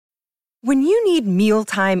When you need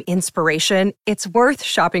mealtime inspiration, it's worth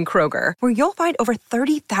shopping Kroger, where you'll find over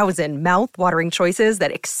 30,000 mouth-watering choices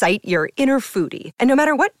that excite your inner foodie. And no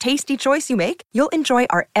matter what tasty choice you make, you'll enjoy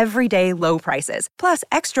our everyday low prices, plus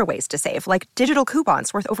extra ways to save, like digital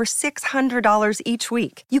coupons worth over $600 each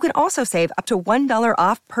week. You can also save up to $1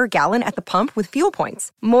 off per gallon at the pump with fuel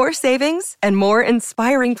points. More savings and more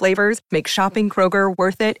inspiring flavors make shopping Kroger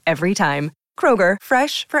worth it every time. Kroger,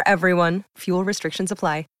 fresh for everyone. Fuel restrictions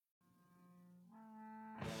apply.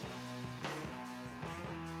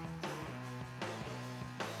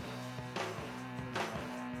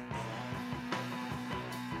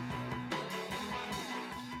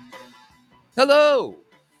 Hello,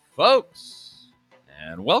 folks,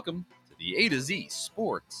 and welcome to the A to Z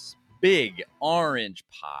Sports Big Orange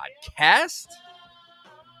Podcast.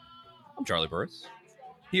 I'm Charlie Burris,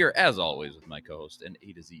 here as always with my co-host and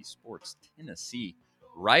A to Z Sports Tennessee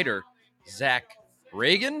writer, Zach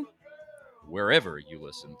Reagan. Wherever you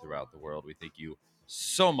listen throughout the world, we thank you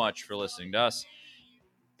so much for listening to us.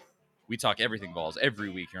 We talk everything Vols every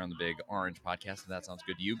week here on the Big Orange Podcast. If that sounds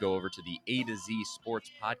good to you, go over to the A to Z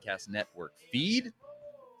Sports Podcast Network feed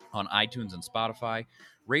on iTunes and Spotify.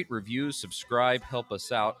 Rate, reviews, subscribe, help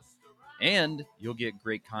us out. And you'll get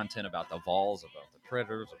great content about the Vols, about the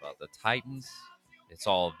Predators, about the Titans. It's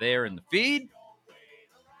all there in the feed.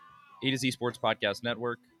 A to Z Sports Podcast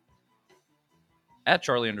Network. At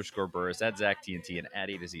Charlie_Burris, at Zach TNT, and at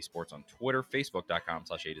A to Z Sports on Twitter,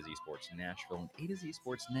 Facebook.com/A to Z Sports Nashville, and A to Z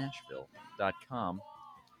Sports Nashville.com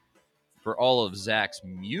for all of Zach's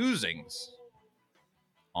musings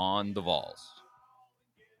on the Vols.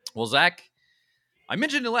 Well, Zach, I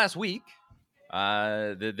mentioned it last week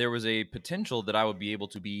that there was a potential that I would be able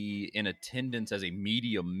to be in attendance as a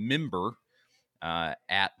media member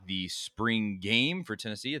at the spring game for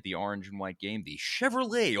Tennessee, at the orange and white game, the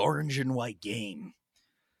Chevrolet orange and white game.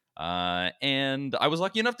 And I was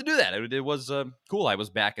lucky enough to do that. It was cool. I was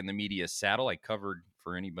back in the media saddle. I covered,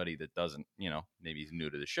 for anybody that doesn't, maybe is new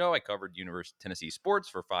to the show, I covered University of Tennessee sports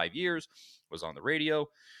for 5 years, was on the radio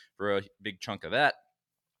for a big chunk of that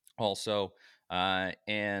also.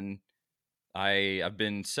 And I've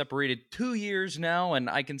been separated 2 years now, and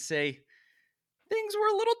I can say things were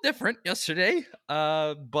a little different yesterday,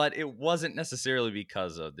 but it wasn't necessarily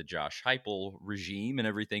because of the Josh Heupel regime and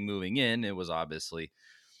everything moving in. It was obviously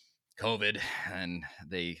COVID, and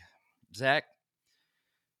they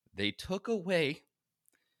took away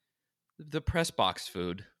the press box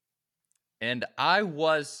food, and I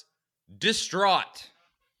was distraught.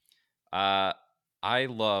 I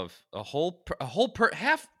love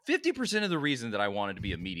half 50% of the reason that I wanted to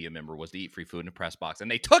be a media member was to eat free food in a press box, and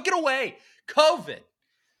they took it away. COVID,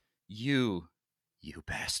 you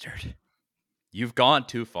bastard, you've gone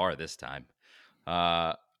too far this time.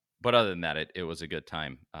 But other than that, it was a good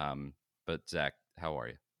time. But Zach, how are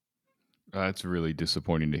you? It's really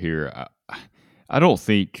disappointing to hear. I don't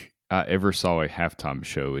think I ever saw a halftime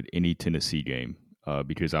show at any Tennessee game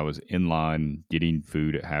because I was in line getting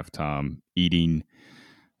food at halftime, eating,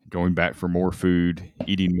 going back for more food,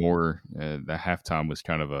 eating more. The halftime was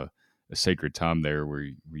kind of a sacred time there where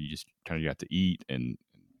you just kind of got to eat and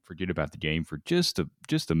forget about the game for just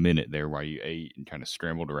a minute there while you ate and kind of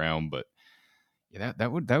scrambled around. But yeah,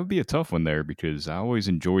 that would be a tough one there because I always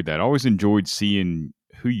enjoyed that. I always enjoyed seeing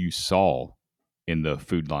who you saw in the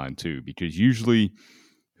food line too, because usually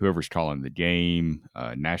whoever's calling the game,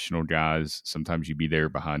 national guys, sometimes you'd be there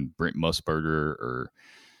behind Brent Musburger or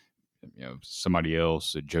somebody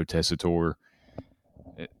else, Joe Tessitore.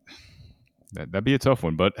 That'd be a tough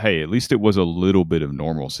one, but hey, at least it was a little bit of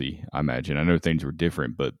normalcy, I imagine. I know things were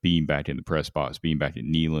different, but being back in the press box, being back at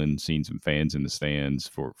Neyland, seeing some fans in the stands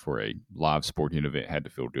for a live sporting event had to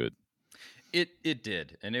feel good. It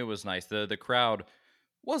did, and it was nice. The crowd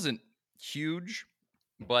wasn't huge,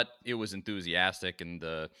 but it was enthusiastic, and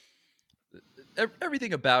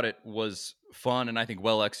everything about it was fun, and I think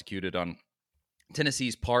well executed on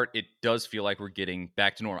Tennessee's part. It does feel like we're getting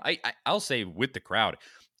back to normal. I'll say with the crowd,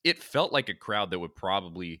 it felt like a crowd that would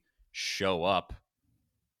probably show up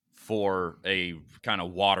for a kind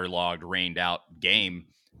of waterlogged, rained out game.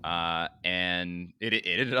 And it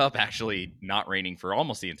ended up actually not raining for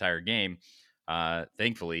almost the entire game,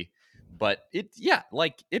 thankfully. But it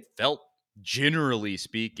felt, generally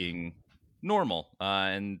speaking, normal.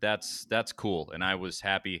 And that's cool. And I was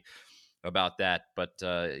happy about that. But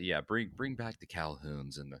bring back the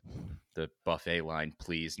Calhouns and the buffet line,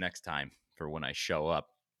 please, next time for when I show up.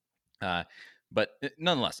 But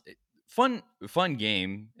nonetheless, fun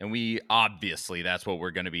game, and we obviously that's what we're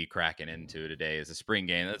going to be cracking into today is a spring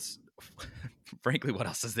game. That's frankly what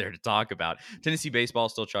else is there to talk about. Tennessee baseball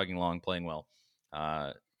still chugging along, playing well.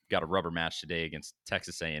 got a rubber match today against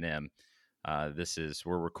Texas A&M.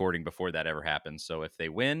 We're recording before that ever happens. So if they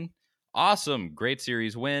win, awesome, great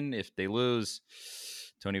series win. If they lose,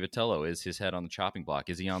 Tony Vitello, is his head on the chopping block?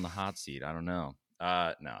 Is he on the hot seat? I don't know.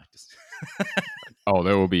 No, just Oh,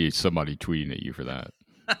 there will be somebody tweeting at you for that.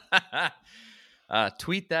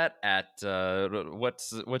 tweet that at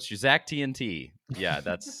what's your Zach TNT? Yeah,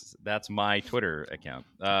 that's my Twitter account.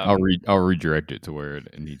 I'll redirect it to where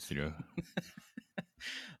it needs to go.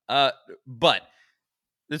 But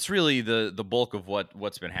it's really the bulk of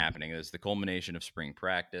what's been happening is the culmination of spring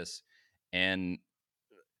practice, and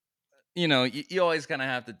you always kind of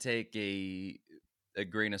have to take a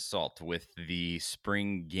grain of salt with the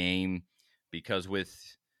spring game, because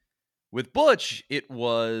with Butch it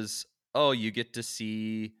was, you get to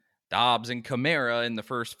see Dobbs and Kamara in the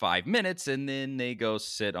first 5 minutes, and then they go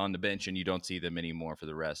sit on the bench and you don't see them anymore for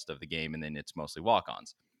the rest of the game, and then it's mostly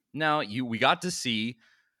walk-ons. Now we got to see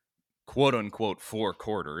quote unquote 4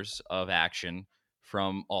 quarters of action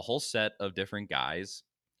from a whole set of different guys: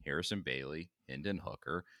 Harrison Bailey, Hendon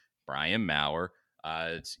Hooker, Brian Maurer,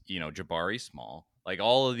 Jabari Small, like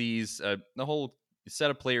all of these, the whole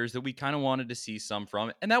set of players that we kind of wanted to see some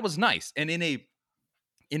from, and that was nice. And in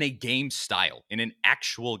a game style, in an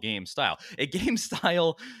actual game style, a game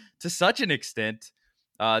style to such an extent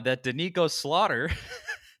that Danico Slaughter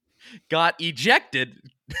got ejected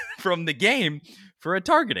from the game for a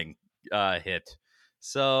targeting hit.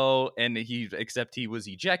 So, and he was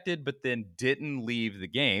ejected, but then didn't leave the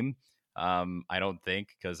game. I don't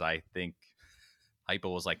think, because I think Hypo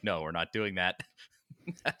was like, no, we're not doing that.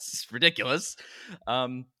 That's ridiculous.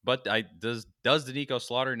 But does Danico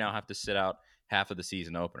Slaughter now have to sit out half of the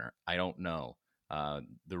season opener? I don't know.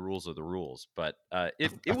 The rules are the rules, but I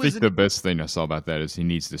think the best thing I saw about that is he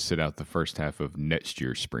needs to sit out the first half of next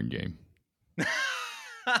year's spring game.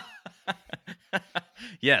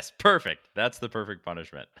 Yes, perfect. That's the perfect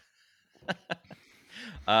punishment.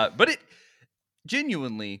 But it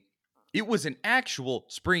genuinely, it was an actual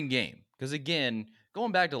spring game, because again,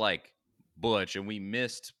 going back to like Butch, and we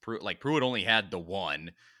missed Pruitt only had the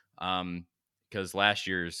one, because last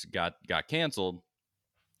year's got canceled.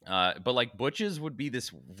 But like Butch's would be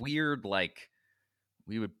this weird, like,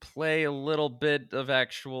 we would play a little bit of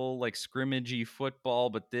actual like scrimmagey football,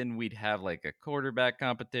 but then we'd have like a quarterback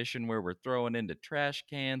competition where we're throwing into trash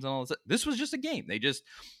cans and all this. This was just a game.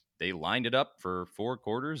 They lined it up for 4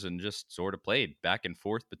 quarters and just sort of played back and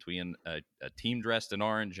forth between a team dressed in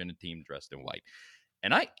orange and a team dressed in white.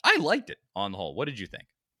 And I liked it on the whole. What did you think?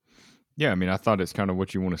 Yeah, I mean, I thought it's kind of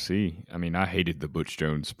what you want to see. I mean, I hated the Butch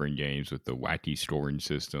Jones spring games with the wacky scoring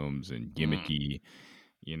systems and gimmicky,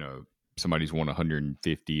 somebody's won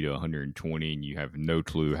 150 to 120 and you have no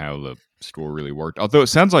clue how the score really worked. Although it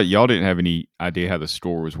sounds like y'all didn't have any idea how the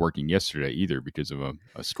score was working yesterday either, because of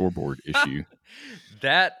a scoreboard issue.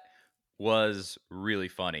 That was really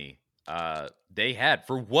funny. They had,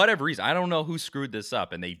 for whatever reason, I don't know who screwed this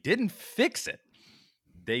up, and they didn't fix it.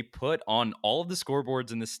 They put on all of the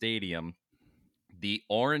scoreboards in the stadium, the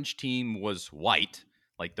orange team was white,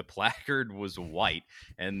 like the placard was white,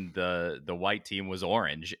 and the white team was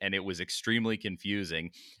orange, and it was extremely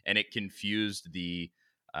confusing. And it confused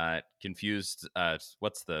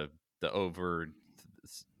what's the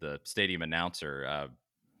stadium announcer?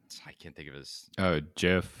 I can't think of his.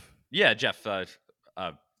 Jeff. Yeah, Jeff.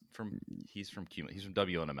 He's from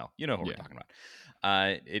WNML. You know who we're talking about.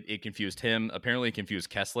 It confused him. Apparently it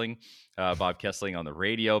confused Kessling, Bob Kessling on the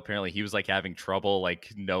radio. Apparently he was like having trouble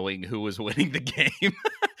like knowing who was winning the game.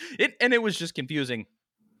 It was just confusing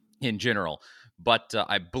in general. But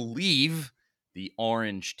I believe the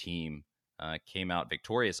orange team came out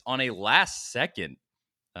victorious on a last second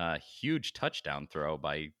huge touchdown throw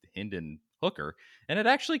by Hendon Hooker, and it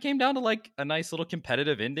actually came down to like a nice little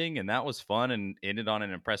competitive ending, and that was fun, and ended on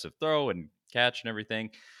an impressive throw and catch and everything.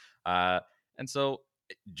 And so,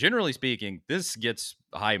 generally speaking, this gets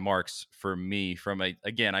high marks for me from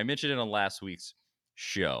again, I mentioned it on last week's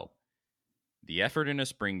show. The effort in a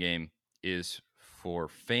spring game is for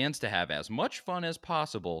fans to have as much fun as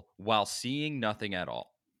possible while seeing nothing at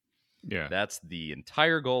all. Yeah. That's the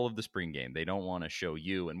entire goal of the spring game. They don't want to show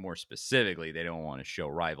you, and more specifically, they don't want to show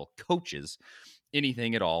rival coaches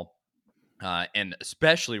anything at all. And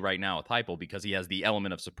especially right now with Heupel, because he has the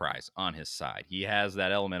element of surprise on his side. He has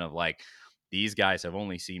that element of like, these guys have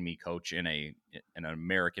only seen me coach in an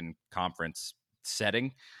American conference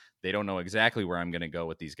setting. They don't know exactly where I'm going to go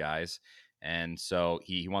with these guys. And so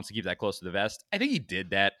he wants to keep that close to the vest. I think he did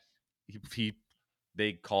that.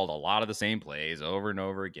 They called a lot of the same plays over and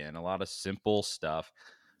over again, a lot of simple stuff.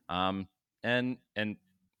 And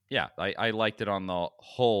yeah, I liked it on the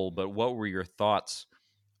whole, but what were your thoughts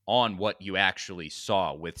on what you actually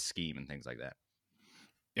saw with scheme and things like that.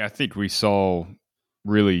 Yeah, I think we saw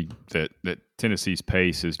really that Tennessee's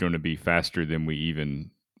pace is going to be faster than we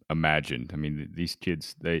even imagined. I mean, these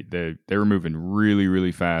kids they were moving really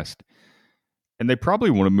really fast, and they probably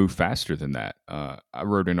want to move faster than that. I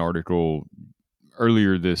wrote an article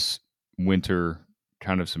earlier this winter,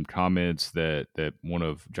 kind of some comments that one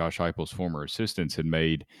of Josh Heupel's former assistants had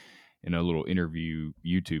made in a little interview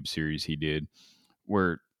YouTube series he did,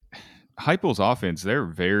 where Heupel's offense, they're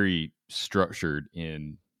very structured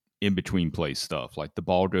in between play stuff. Like the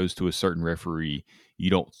ball goes to a certain referee, you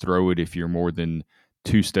don't throw it if you're more than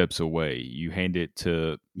 2 steps away. You hand it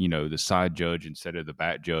to, the side judge instead of the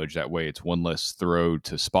back judge. That way it's one less throw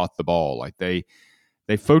to spot the ball. Like they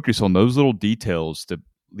focus on those little details to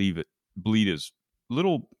leave it bleed as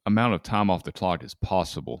little amount of time off the clock as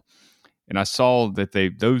possible. And I saw that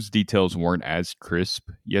those details weren't as crisp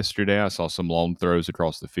yesterday. I saw some long throws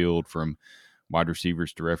across the field from wide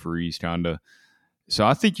receivers to referees, kind of. So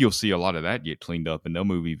I think you'll see a lot of that get cleaned up, and they'll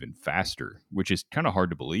move even faster, which is kind of hard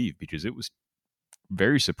to believe because it was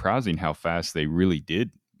very surprising how fast they really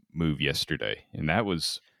did move yesterday. And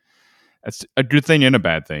that's a good thing and a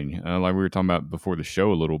bad thing. Like we were talking about before the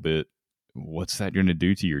show a little bit, what's that going to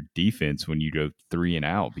do to your defense when you go 3 and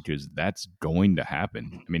out? Because that's going to happen.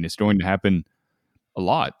 I mean, it's going to happen a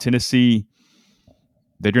lot. Tennessee,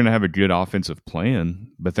 they're going to have a good offensive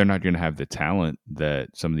plan, but they're not going to have the talent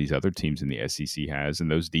that some of these other teams in the SEC has. And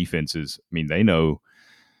those defenses, I mean, they know,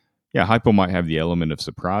 yeah, Heupel might have the element of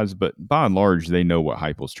surprise, but by and large, they know what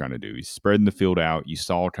Heupel's trying to do. He's spreading the field out. You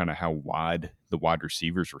saw kind of how wide the wide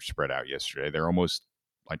receivers were spread out yesterday. They're almost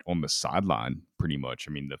like on the sideline pretty much.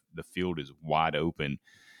 I mean, the field is wide open.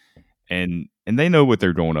 And they know what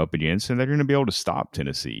they're going up against, and they're going to be able to stop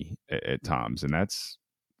Tennessee at times. And that's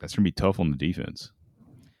going to be tough on the defense.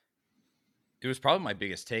 It was probably my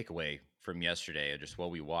biggest takeaway from yesterday, just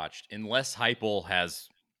what we watched. Unless Heupel has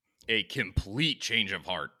a complete change of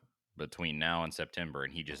heart between now and September,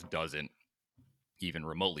 and he just doesn't even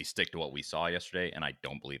remotely stick to what we saw yesterday, and I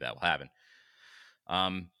don't believe that will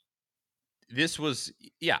happen. This was,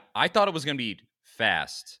 I thought it was going to be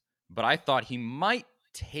fast, but I thought he might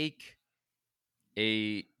take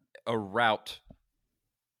a route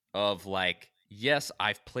of like, yes,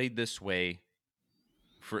 I've played this way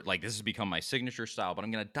for like this has become my signature style, but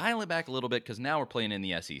I'm going to dial it back a little bit because now we're playing in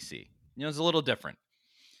the SEC. It's a little different.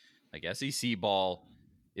 Like SEC ball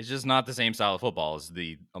is just not the same style of football as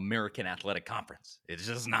the American Athletic Conference. It's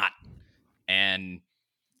just not. And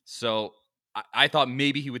so I thought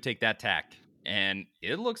maybe he would take that tack. And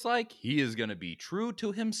it looks like he is going to be true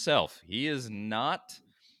to himself. He is not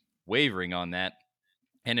wavering on that.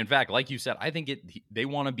 And in fact, like you said, I think they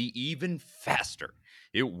want to be even faster.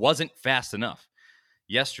 It wasn't fast enough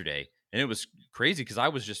yesterday. And it was crazy because I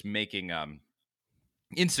was just making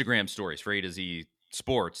Instagram stories for A to Z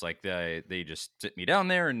Sports. Like they just sit me down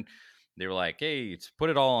there and they were like, hey,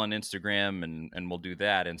 put it all on Instagram and we'll do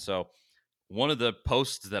that. And so one of the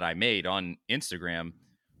posts that I made on Instagram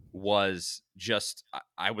was just,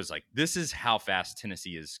 I was like, this is how fast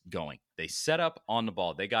Tennessee is going. They set up on the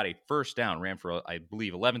ball. They got a first down, ran for, I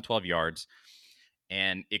believe, 11, 12 yards.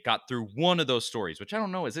 And it got through one of those stories, which I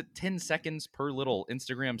don't know. Is it 10 seconds per little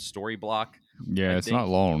Instagram story block? Yeah, it's not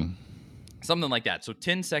long. Something like that. So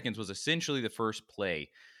 10 seconds was essentially the first play.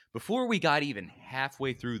 Before we got even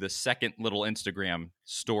halfway through the second little Instagram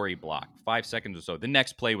story block, 5 seconds or so, the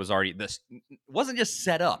next play was already, this wasn't just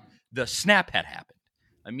set up. The snap had happened.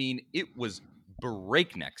 I mean, it was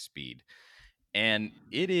breakneck speed. And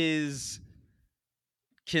it is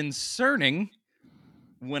concerning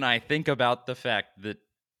when I think about the fact that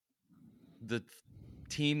the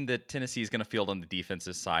team that Tennessee is going to field on the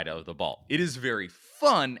defensive side of the ball. It is very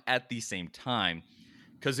fun at the same time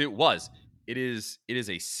because it is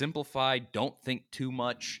a simplified, don't think too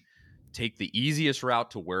much, take the easiest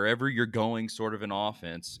route to wherever you're going sort of an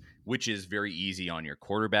offense, which is very easy on your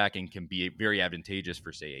quarterback and can be very advantageous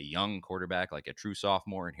for, say, a young quarterback like a true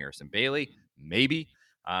sophomore in Harrison Bailey, maybe,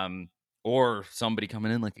 or somebody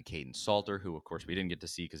coming in like a Caden Salter, who, of course, we didn't get to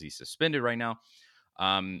see because he's suspended right now.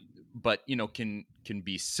 But can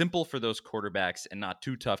be simple for those quarterbacks and not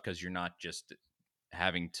too tough because you're not just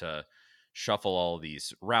having to shuffle all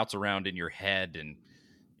these routes around in your head and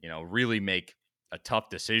really make a tough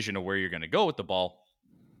decision of where you're going to go with the ball.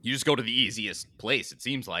 You just go to the easiest place. It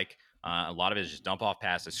seems like a lot of it is just dump off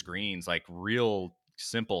passes, screens, like real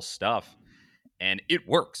simple stuff, and it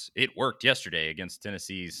works. It worked yesterday against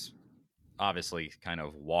Tennessee's obviously kind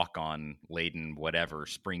of walk-on laden whatever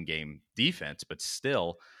spring game defense, but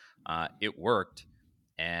still it worked.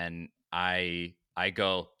 And I I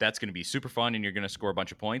go, that's going to be super fun and you're going to score a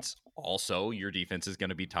bunch of points. Also, your defense is going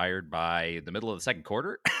to be tired by the middle of the second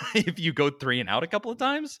quarter. If you go 3 and out a couple of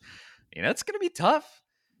times, that's going to be tough.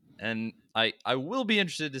 And I will be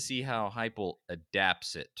interested to see how Heupel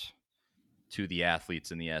adapts it to the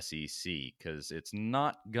athletes in the SEC, because it's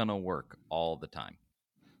not going to work all the time.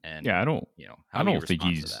 And, Yeah, how do you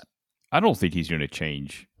respond to that? I don't think he's going to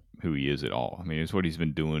change who he is at all. I mean, it's what he's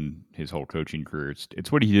been doing his whole coaching career.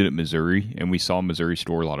 It's what he did at Missouri, and we saw Missouri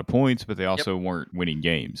score a lot of points, but they also weren't winning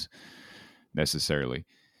games necessarily.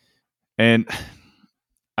 And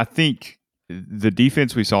I think the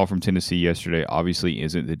defense we saw from Tennessee yesterday obviously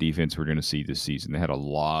isn't the defense we're going to see this season. They had a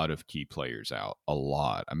lot of key players out, a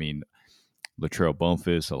lot. I mean, Latrell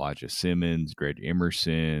Bumpus, Elijah Simmons, Greg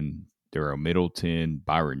Emerson, Darrell Middleton,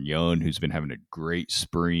 Byron Young, who's been having a great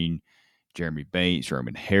spring, Jeremy Bates,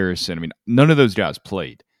 Roman Harrison. I mean, none of those guys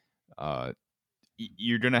played.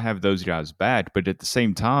 You're going to have those guys back, but at the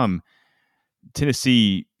same time,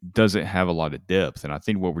 Tennessee doesn't have a lot of depth. And I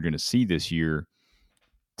think what we're going to see this year,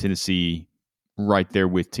 Tennessee right there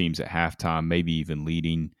with teams at halftime, maybe even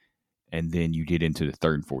leading. And then you get into the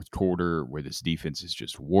third and fourth quarter where this defense is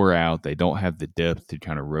just wore out. They don't have the depth to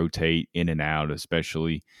kind of rotate in and out,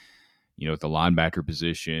 especially, at the linebacker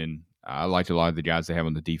position. I liked a lot of the guys they have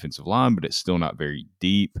on the defensive line, but it's still not very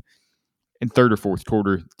deep. In third or fourth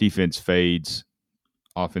quarter, defense fades.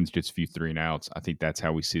 Offense gets a few 3 and outs. I think that's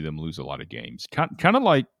how we see them lose a lot of games. Kind of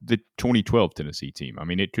like the 2012 Tennessee team. I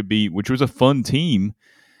mean, it could be, which was a fun team,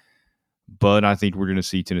 but I think we're going to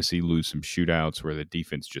see Tennessee lose some shootouts where the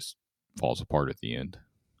defense just falls apart at the end.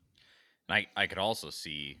 I could also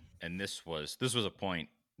see, and this was a point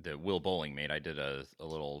that Will Bowling made. I did a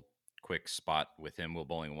little quick spot with him, Will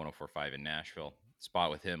Bowling 104.5 in Nashville,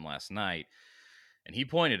 spot with him last night, and he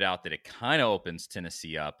pointed out that it kind of opens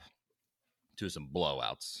Tennessee up to some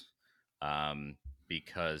blowouts,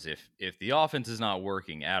 because if the offense is not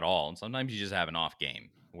working at all, and sometimes you just have an off game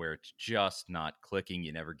where it's just not clicking,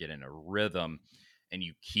 you never get in a rhythm, and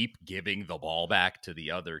you keep giving the ball back to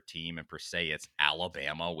the other team, and per se it's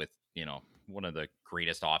Alabama with one of the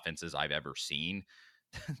greatest offenses I've ever seen,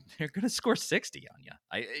 they're gonna score 60 on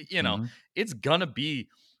you. It's gonna be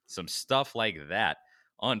some stuff like that,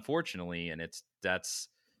 unfortunately, and that's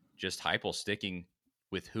just Heupel sticking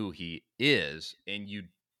with who he is, and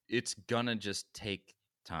it's gonna just take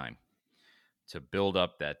time to build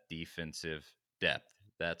up that defensive depth.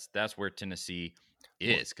 That's where Tennessee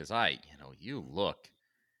is, because you look,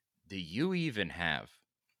 do you even have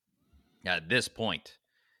at this point,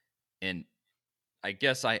 and I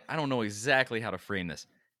guess I don't know exactly how to frame this,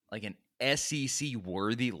 like an SEC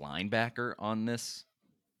worthy linebacker on this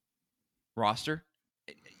roster?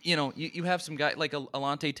 You have some guy like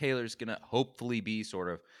Alontae Taylor's going to hopefully be sort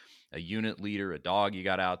of a unit leader, a dog you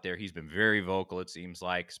got out there. He's been very vocal, it seems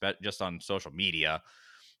like, just on social media.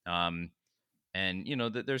 And,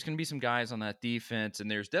 there's going to be some guys on that defense, and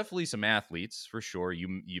there's definitely some athletes for sure.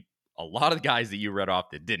 A lot of the guys that you read off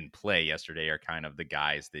that didn't play yesterday are kind of the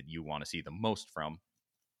guys that you want to see the most from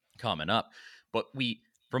coming up. But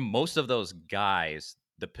from most of those guys,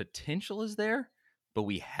 the potential is there, but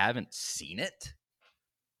we haven't seen it.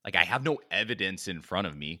 Like, I have no evidence in front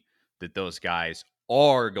of me that those guys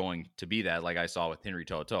are going to be that, like I saw with Henry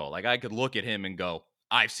To'o. Like, I could look at him and go,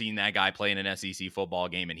 I've seen that guy play in an SEC football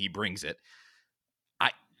game, and he brings it.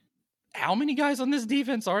 How many guys on this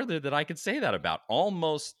defense are there that I could say that about?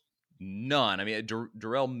 Almost none. I mean,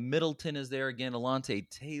 Darrell Middleton is there again. Alontae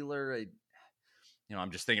Taylor.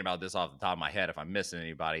 I'm just thinking about this off the top of my head if I'm missing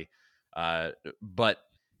anybody. But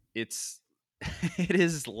it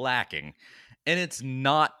is lacking. And it's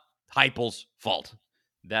not Heupel's fault.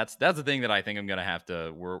 That's the thing that I think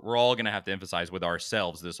we're all going to have to emphasize with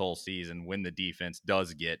ourselves this whole season. When the defense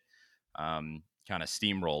does get kind of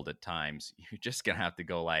steamrolled at times, you're just going to have to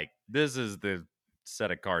go like, this is the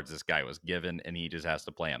set of cards this guy was given, and he just has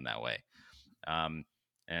to play them that way.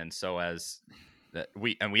 And so as that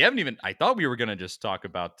we haven't even, I thought we were going to just talk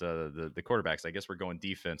about the quarterbacks. I guess we're going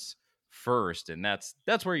defense first, and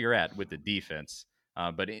that's where you're at with the defense.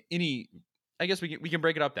 But I guess we can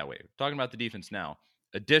break it up that way. Talking about the defense now.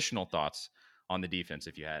 Additional thoughts on the defense,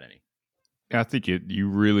 if you had any. I think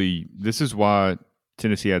this is why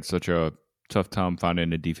Tennessee had such a tough time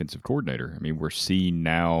finding a defensive coordinator. I mean, we're seeing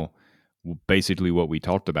now basically what we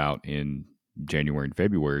talked about in January and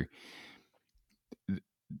February.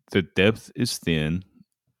 The depth is thin.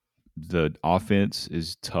 The offense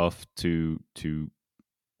is tough to kind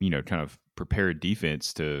of prepare a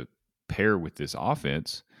defense to pair with this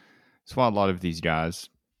offense. That's why a lot of these guys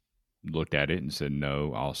looked at it and said,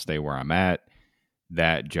 no, I'll stay where I'm at.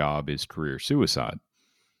 That job is career suicide.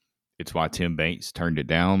 It's why Tim Banks turned it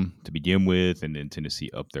down to begin with, and then Tennessee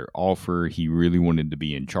upped their offer. He really wanted to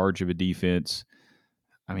be in charge of a defense.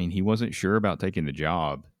 I mean, he wasn't sure about taking the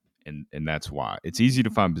job, and that's why. It's easy to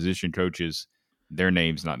find position coaches, their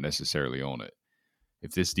name's not necessarily on it.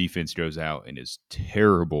 If this defense goes out and is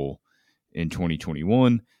terrible in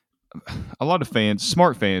 2021, a lot of fans,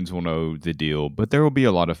 smart fans, will know the deal, but there will be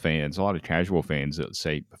a lot of fans, a lot of casual fans that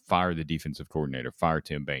say, fire the defensive coordinator, fire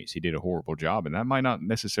Tim Banks. He did a horrible job, and that might not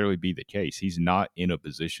necessarily be the case. He's not in a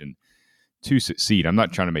position to succeed. I'm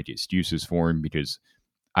not trying to make excuses for him because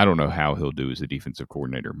I don't know how he'll do as a defensive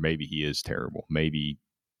coordinator. Maybe he is terrible. Maybe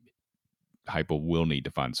Heupel will need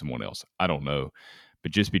to find someone else. I don't know.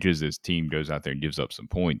 But just because this team goes out there and gives up some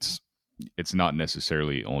points, it's not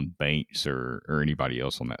necessarily on Banks or anybody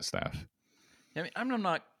else on that staff. I mean, I'm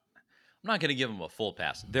not going to give him a full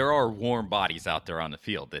pass. There are warm bodies out there on the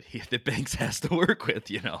field that Banks has to work with,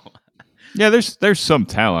 Yeah, there's some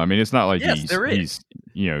talent. I mean, it's not like he's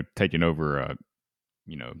taking over a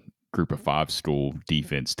group of 5 school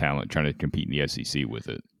defense talent trying to compete in the SEC with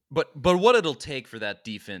it. But what it'll take for that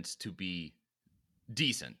defense to be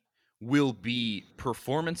decent will be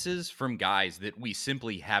performances from guys that we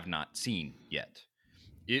simply have not seen yet.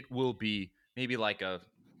 It will be maybe like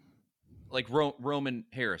Roman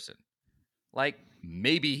Harrison. Like,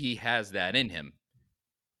 maybe he has that in him,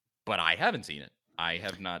 but I haven't seen it. I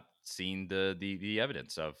have not seen the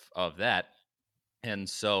evidence of that. And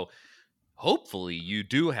so hopefully you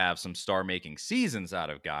do have some star-making seasons out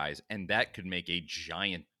of guys, and that could make a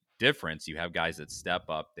giant difference. You have guys that step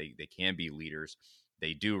up. They can be leaders.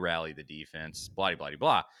 They do rally the defense, blah, blah,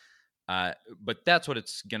 blah, blah. But that's what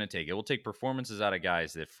it's going to take. It will take performances out of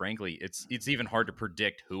guys that, frankly, it's even hard to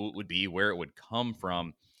predict who it would be, where it would come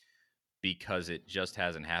from, because it just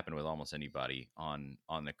hasn't happened with almost anybody on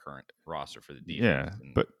the current roster for the defense.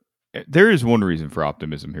 Yeah, but there is one reason for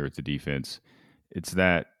optimism here at the defense. It's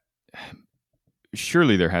that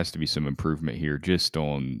surely there has to be some improvement here just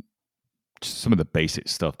on some of the basic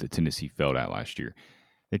stuff that Tennessee failed at last year.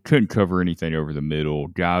 They couldn't cover anything over the middle.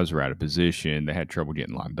 Guys were out of position. They had trouble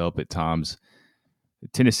getting lined up at times.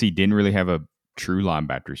 Tennessee didn't really have a true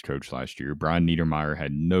linebackers coach last year. Brian Niedermeyer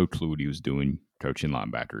had no clue what he was doing coaching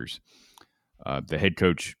linebackers. The head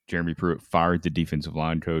coach, Jeremy Pruitt, fired the defensive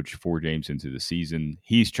line coach 4 games into the season.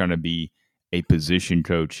 He's trying to be a position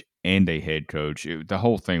coach and a head coach. The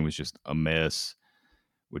whole thing was just a mess,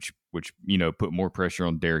 which put more pressure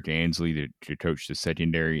on Derek Ansley to coach the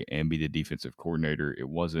secondary and be the defensive coordinator. It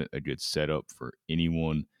wasn't a good setup for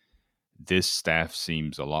anyone. This staff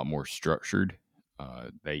seems a lot more structured.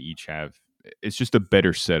 They each have – it's just a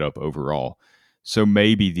better setup overall. So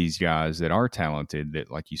maybe these guys that are talented that,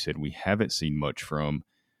 like you said, we haven't seen much from,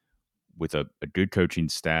 with a good coaching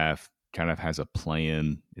staff, kind of has a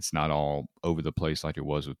plan. It's not all over the place like it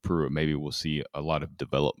was with Pruitt. Maybe we'll see a lot of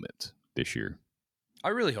development this year. I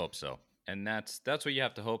really hope so. And that's what you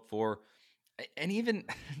have to hope for. And even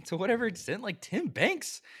to whatever extent, like, Tim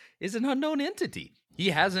Banks is an unknown entity. He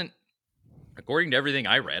hasn't, according to everything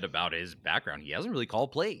I read about his background, he hasn't really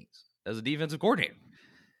called plays as a defensive coordinator.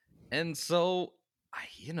 And so,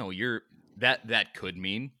 that could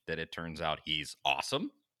mean that it turns out he's awesome,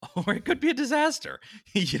 or it could be a disaster.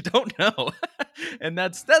 You don't know. And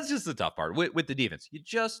that's just the tough part with the defense. You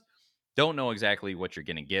just don't know exactly what you're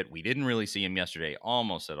going to get. We didn't really see him yesterday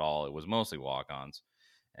almost at all. It was mostly walk-ons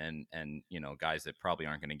and guys that probably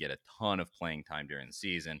aren't going to get a ton of playing time during the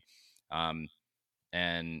season.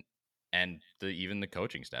 And even the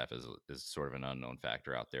coaching staff is sort of an unknown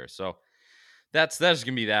factor out there. So that's going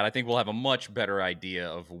to be that. I think we'll have a much better idea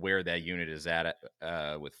of where that unit is at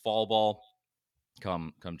with fall ball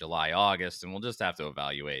come July, August, and we'll just have to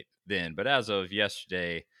evaluate then. But as of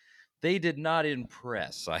yesterday, they did not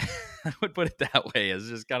impress. I would put it that way, as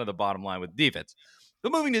just kind of the bottom line with defense.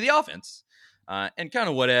 But moving to the offense, and kind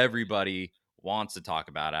of what everybody wants to talk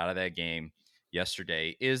about out of that game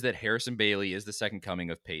yesterday is that Harrison Bailey is the second coming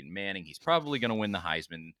of Peyton Manning. He's probably going to win the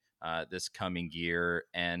Heisman this coming year,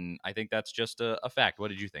 and I think that's just a fact. What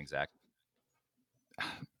did you think, Zach?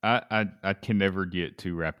 I can never get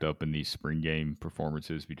too wrapped up in these spring game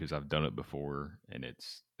performances because I've done it before, and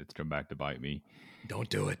it's come back to bite me. Don't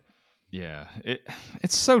do it. Yeah,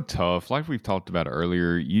 it's so tough. Like we've talked about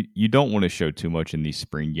earlier, you don't want to show too much in these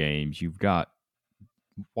spring games. You've got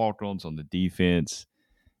walk-ons on the defense.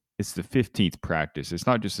 It's the 15th practice. It's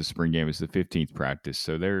not just a spring game. It's the 15th practice.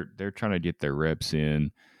 So they're trying to get their reps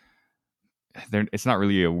in. It's not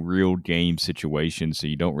really a real game situation, so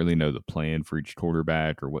you don't really know the plan for each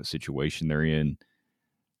quarterback or what situation they're in.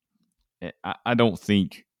 I don't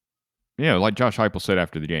think, like Josh Heupel said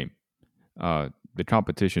after the game, the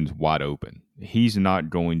competition's wide open. He's not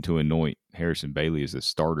going to anoint Harrison Bailey as the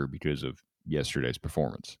starter because of yesterday's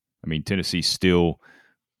performance. I mean, Tennessee's still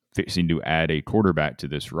fixing to add a quarterback to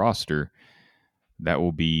this roster. That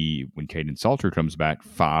will be, when Caden Salter comes back,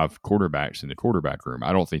 5 quarterbacks in the quarterback room.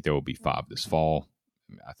 I don't think there will be 5 this fall.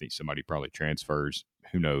 I think somebody probably transfers.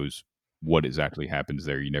 Who knows what exactly happens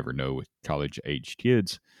there? You never know with college-age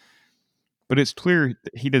kids. But it's clear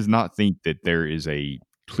that he does not think that there is a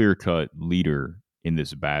clear-cut leader in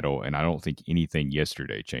this battle, and I don't think anything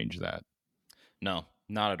yesterday changed that. No,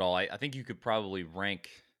 not at all. I think you could probably rank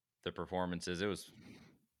the performances.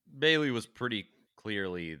 Bailey was pretty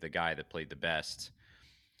clearly the guy that played the best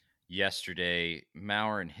yesterday.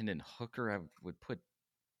 Maurer and Hendon Hooker, I would put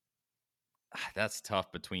that's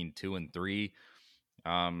tough between 2 and 3.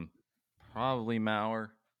 Probably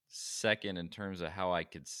Maurer second in terms of how I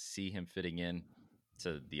could see him fitting in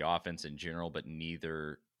to the offense in general, but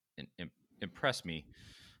neither impressed me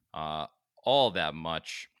all that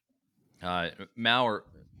much. Maurer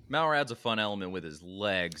adds a fun element with his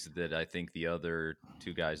legs that I think the other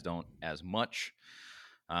 2 guys don't as much.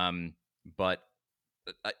 But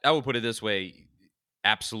I would put it this way.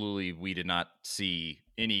 Absolutely, we did not see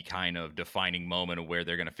any kind of defining moment of where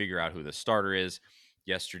they're going to figure out who the starter is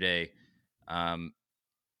yesterday.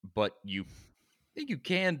 But I think you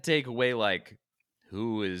can take away like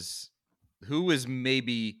who is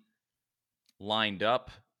maybe lined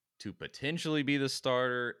up to potentially be the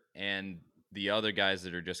starter, and the other guys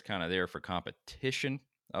that are just kind of there for competition.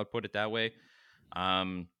 I would put it that way.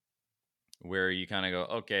 Where you kind of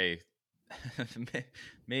go, okay,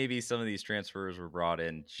 maybe some of these transfers were brought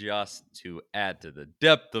in just to add to the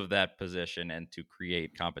depth of that position and to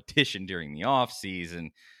create competition during the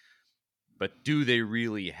offseason. But do they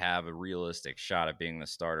really have a realistic shot at being the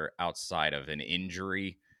starter outside of an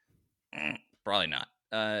injury? Probably not.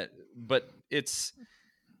 But it's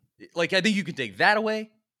like, I think you can take that away.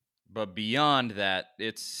 But beyond that,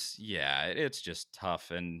 it's just tough.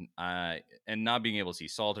 And not being able to see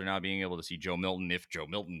Salter, not being able to see Joe Milton, if Joe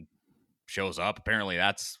Milton shows up. Apparently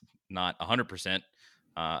that's not 100%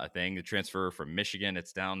 a thing. The transfer from Michigan,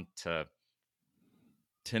 it's down to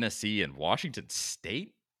Tennessee and Washington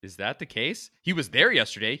State. Is that the case? He was there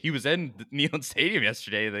yesterday. He was in Neyland Stadium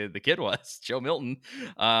yesterday. The kid was Joe Milton.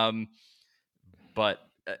 But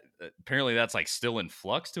apparently that's like still in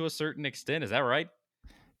flux to a certain extent. Is that right?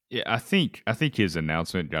 Yeah, I think his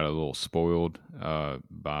announcement got a little spoiled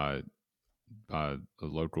by a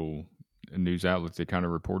local news outlet that kind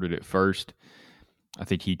of reported it first. I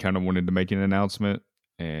think he kind of wanted to make an announcement,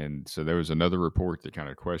 and so there was another report that kind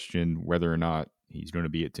of questioned whether or not he's going to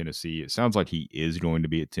be at Tennessee. It sounds like he is going to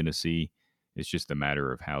be at Tennessee. It's just a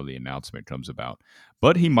matter of how the announcement comes about.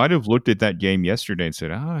 But he might have looked at that game yesterday and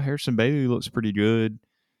said, Harrison Bailey looks pretty good.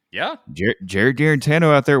 Yeah. Jared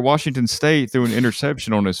Garantano out there at Washington State threw an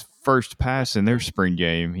interception on his first pass in their spring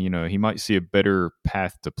game. You know, he might see a better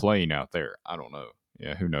path to playing out there. I don't know.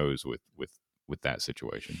 Yeah, who knows with that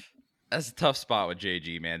situation. That's a tough spot with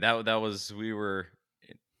JG, man. That was, we were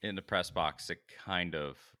in the press box. It kind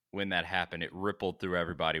of, when that happened, it rippled through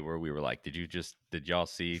everybody where we were like, did y'all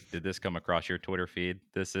see, did this come across your Twitter feed?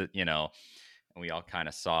 This is, and we all kind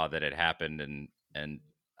of saw that it happened. And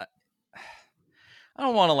I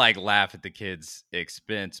don't want to like laugh at the kid's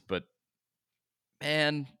expense, but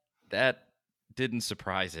man, that didn't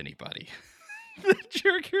surprise anybody.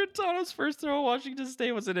 Jared Garantano's first throw at Washington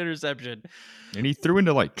State was an interception. And he threw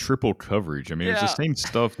into like triple coverage. I mean, It's the same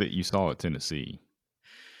stuff that you saw at Tennessee.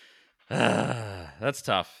 That's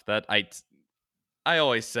tough. That I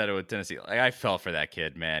always said it with Tennessee. Like, I fell for that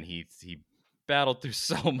kid, man. He battled through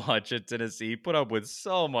so much at Tennessee, put up with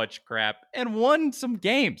so much crap, and won some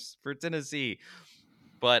games for Tennessee.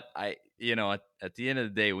 But at the end of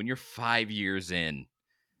the day, when you're 5 years in,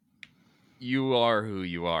 you are who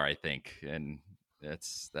you are, I think, and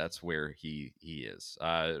that's where he is.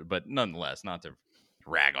 But nonetheless, not to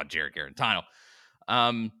rag on Jared Garantano.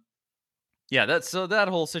 That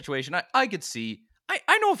whole situation, I could see.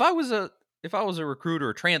 I know if I was a recruit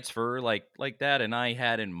or a transfer like that, and I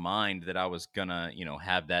had in mind that I was gonna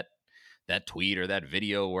have that tweet or that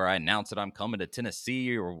video where I announce that I'm coming to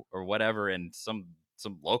Tennessee or whatever, and some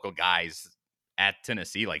local guys at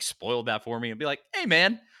Tennessee like spoiled that for me and be like, hey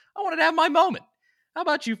man, I wanted to have my moment. How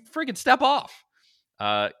about you freaking step off?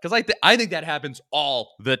 Because I think that happens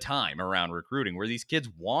all the time around recruiting, where these kids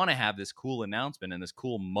want to have this cool announcement and this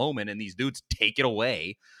cool moment, and these dudes take it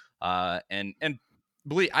away. And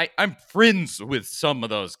believe I'm friends with some of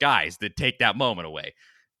those guys that take that moment away.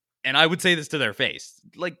 And I would say this to their face,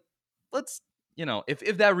 like, let's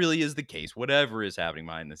if that really is the case, whatever is happening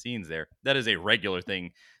behind the scenes there, that is a regular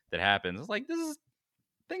thing that happens. It's like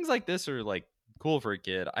things like this are like cool for a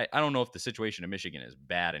kid. I don't know if the situation in Michigan is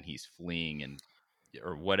bad and he's fleeing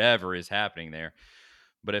or whatever is happening there.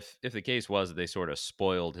 But if the case was that they sort of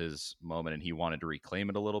spoiled his moment and he wanted to reclaim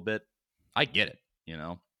it a little bit, I get it.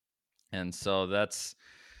 And so that's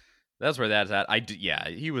where that's at. Yeah,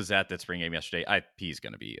 he was at that spring game yesterday. He's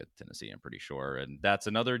going to be at Tennessee, I'm pretty sure. And that's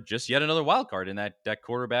yet another wild card in that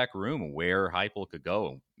quarterback room where Heupel could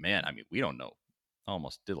go. Man, I mean, we don't know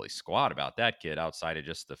almost diddly squat about that kid outside of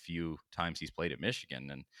just the few times he's played at Michigan.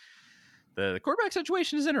 And the quarterback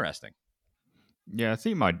situation is interesting. Yeah, I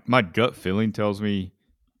think my gut feeling tells me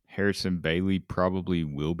Harrison Bailey probably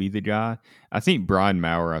will be the guy. I think Brian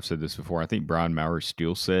Maurer, I've said this before, I think Brian Maurer's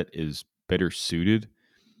skill set is better suited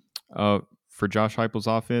for Josh Heupel's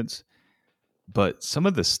offense. But some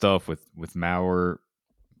of the stuff with Maurer,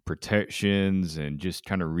 protections and just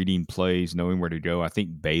kind of reading plays, knowing where to go, I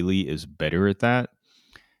think Bailey is better at that.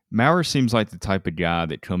 Maurer seems like the type of guy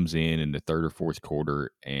that comes in the third or fourth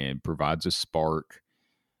quarter and provides a spark.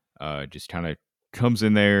 Just kind of comes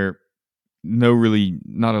in there,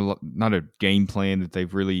 not a game plan that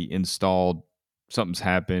they've really installed. Something's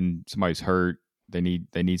happened, somebody's hurt. They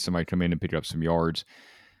need somebody to come in and pick up some yards.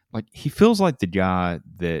 Like, he feels like the guy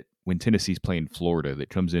that when Tennessee's playing Florida, that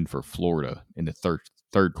comes in for Florida in the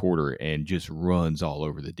third quarter and just runs all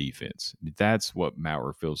over the defense. That's what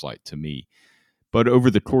Maurer feels like to me. But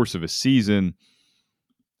over the course of a season,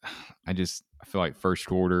 I feel like first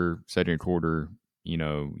quarter, second quarter,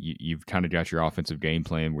 you've kind of got your offensive game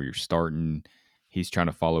plan where you're starting. He's trying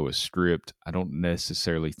to follow a script. I don't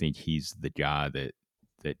necessarily think he's the guy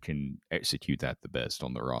that can execute that the best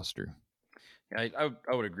on the roster. I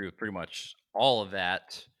would agree with pretty much all of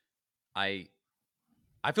that. I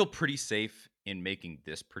feel pretty safe in making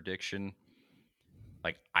this prediction.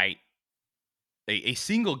 Like, a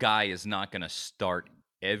single guy is not going to start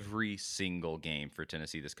every single game for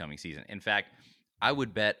Tennessee this coming season. In fact, I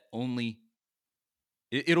would bet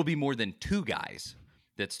it'll be more than two guys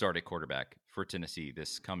that start at quarterback for Tennessee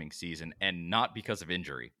this coming season, and not because of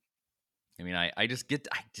injury. I mean, I just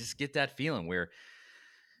get that feeling where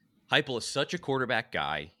Heupel is such a quarterback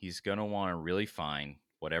guy. He's going to want to really find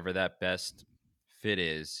whatever that best fit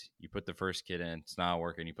is. You put the first kid in, it's not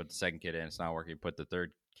working. You put the second kid in, it's not working. You put the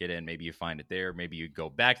third kid in, maybe you find it there. Maybe you go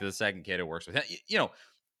back to the second kid, it works with him.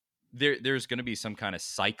 There's going to be some kind of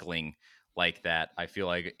cycling like that, I feel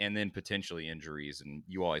like, and then potentially injuries. And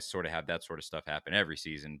you always sort of have that sort of stuff happen every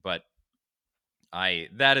season. But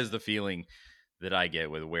that is the feeling that I get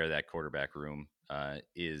with where that quarterback room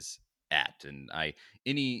is at. And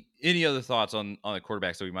any other thoughts on the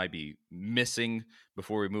quarterbacks that we might be missing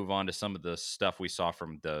before we move on to some of the stuff we saw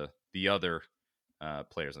from the other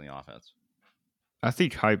players on the offense? I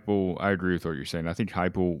think Heupel, I agree with what you're saying. I think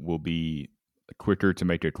Heupel will be quicker to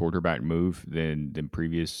make a quarterback move than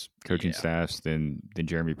previous coaching staffs, than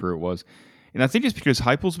Jeremy Pruitt was. And I think it's because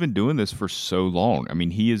Heupel's been doing this for so long. I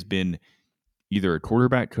mean, he has been either a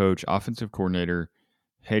quarterback coach, offensive coordinator,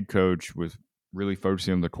 head coach, with really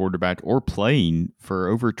focusing on the quarterback, or playing for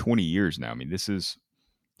over 20 years now. I mean,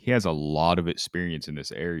 he has a lot of experience in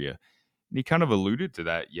this area. And he kind of alluded to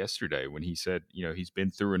that yesterday when he said, he's been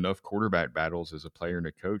through enough quarterback battles as a player and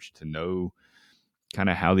a coach to know kind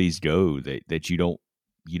of how these go, that you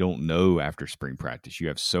don't know after spring practice. You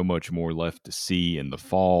have so much more left to see in the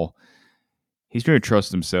fall. He's going to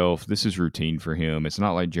trust himself. This is routine for him. It's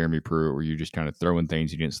not like Jeremy Pruitt where you're just kind of throwing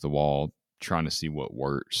things against the wall, trying to see what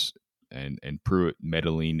works. And Pruitt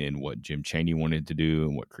meddling in what Jim Chaney wanted to do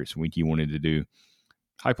and what Chris Weinke wanted to do.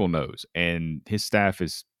 Heupel knows. And his staff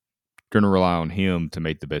is going to rely on him to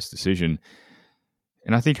make the best decision.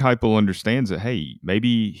 And I think Heupel understands that, hey,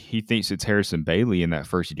 maybe he thinks it's Harrison Bailey in that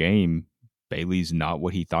first game. Bailey's not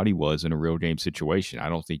what he thought he was in a real game situation. I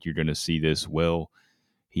don't think you're going to see this. Well,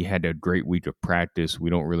 he had a great week of practice. We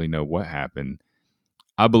don't really know what happened.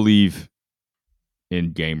 I believe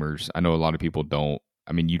in gamers. I know a lot of people don't.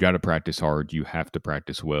 I mean, you got to practice hard. You have to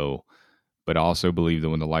practice well. But I also believe that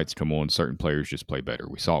when the lights come on, certain players just play better.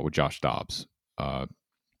 We saw it with Josh Dobbs. I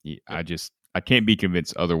can't be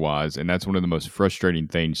convinced otherwise. And that's one of the most frustrating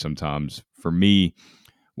things sometimes for me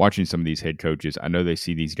watching some of these head coaches. I know they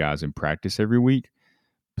see these guys in practice every week,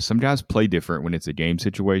 but some guys play different when it's a game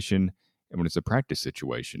situation and when it's a practice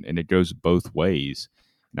situation. And it goes both ways.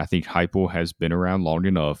 And I think Heupel has been around long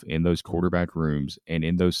enough in those quarterback rooms and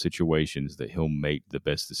in those situations that he'll make the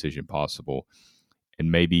best decision possible. And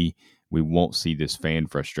maybe we won't see this fan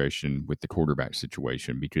frustration with the quarterback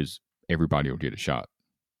situation because everybody will get a shot.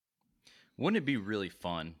 Wouldn't it be really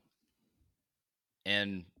fun?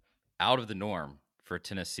 And out of the norm for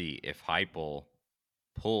Tennessee if Heupel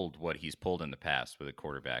pulled what he's pulled in the past with a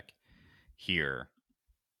quarterback here.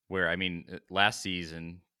 Where, I mean, last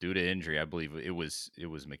season, due to injury, I believe it was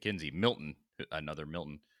McKenzie Milton, another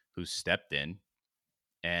Milton, who stepped in,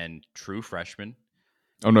 and true freshman.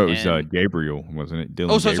 Oh no, it was And Gabriel, wasn't it?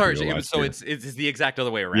 Dylan oh, so Gabriel sorry. last year. It's the exact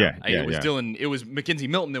other way around. Yeah, It was yeah. Dylan. It was McKenzie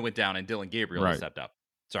Milton that went down, and Dylan Gabriel Right. stepped up.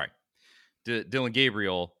 Sorry, Dylan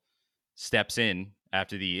Gabriel steps in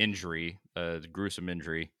after the injury, the gruesome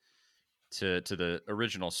injury to the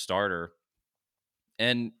original starter,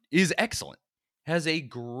 and is excellent. Has a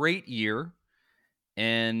great year,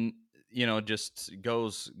 and just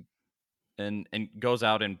goes and goes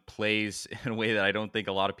out and plays in a way that I don't think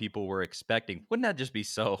a lot of people were expecting. Wouldn't that just be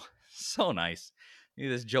so nice?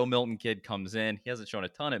 This Joe Milton kid comes in. He hasn't shown a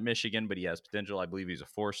ton at Michigan, but he has potential. I believe he's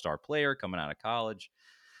a 4-star player coming out of college,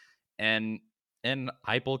 and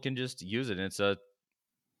Heupel can just use it. And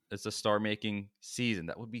it's a star-making season.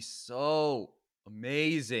 That would be so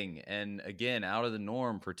amazing. And again, out of the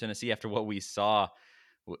norm for Tennessee after what we saw,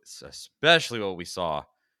 especially what we saw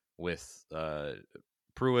with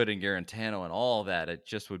Pruitt and Garantano and all that. It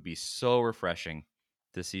just would be so refreshing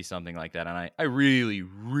to see something like that. And I really,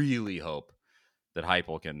 really hope that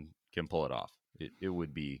Heupel can pull it off. It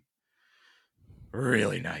would be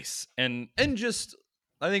really nice. And just,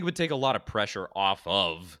 I think it would take a lot of pressure off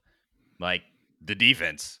of like the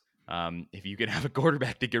defense. If you can have a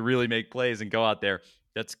quarterback that can really make plays and go out there,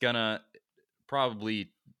 that's gonna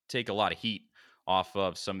probably take a lot of heat off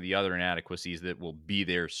of some of the other inadequacies that will be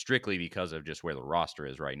there strictly because of just where the roster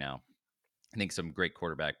is right now. I think some great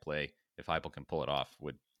quarterback play, if Heupel can pull it off,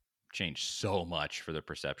 would change so much for the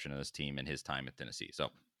perception of this team and his time at Tennessee. So,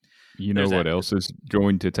 you know what else is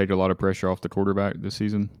going to take a lot of pressure off the quarterback this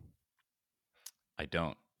season? I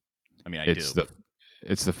don't. I mean,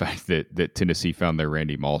 It's the fact that Tennessee found their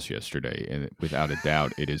Randy Moss yesterday, and without a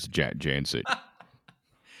doubt, it is Jack Jancic.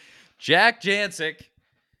 Jack Jancic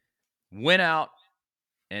went out,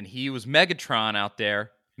 and he was Megatron out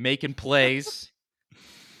there making plays,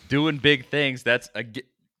 doing big things. It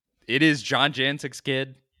is John Jancic's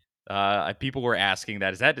kid. People were asking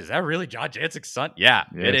that. Is that really John Jancic's son? Yeah,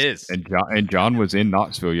 yes, it is. And John was in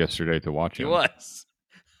Knoxville yesterday to watch him. He was.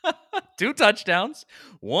 2 touchdowns.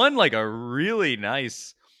 One like a really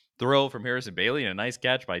nice throw from Harrison Bailey and a nice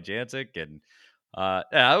catch by Jancic. And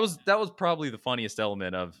that was probably the funniest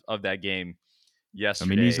element of that game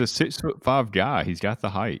yesterday. I mean, he's a 6'5" guy. He's got the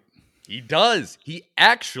height. He does. He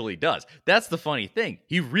actually does. That's the funny thing.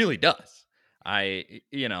 He really does. I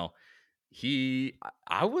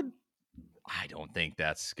don't think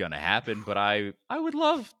that's gonna happen, but I would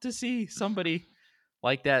love to see somebody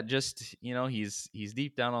like that. Just he's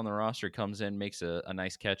deep down on the roster, comes in, makes a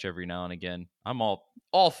nice catch every now and again. I'm all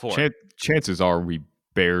for it. Chances are we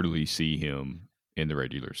barely see him in the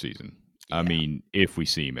regular season. Yeah. I mean, if we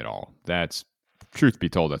see him at all. That's, truth be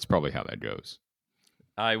told, that's probably how that goes.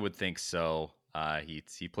 I would think so.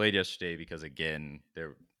 He played yesterday because, again, there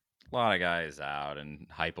were a lot of guys out, and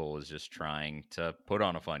Heupel was just trying to put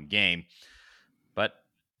on a fun game. But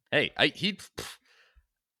hey,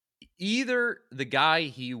 either the guy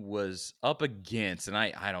he was up against, and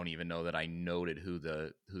I don't even know that I noted who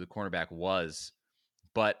the cornerback was,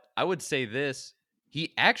 but I would say this: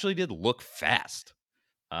 he actually did look fast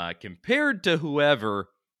compared to whoever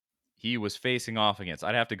he was facing off against.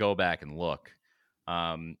 I'd have to go back and look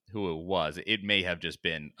who it was. It may have just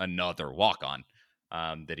been another walk-on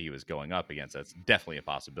that he was going up against. That's definitely a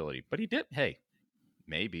possibility. But he did. Hey,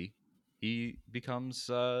 maybe he becomes.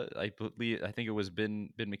 I think it was Ben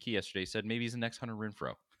McKee yesterday said maybe he's the next Hunter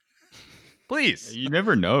Renfrow. Please, you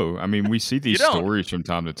never know. I mean, we see these stories from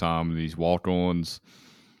time to time. These walk-ons.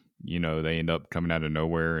 They end up coming out of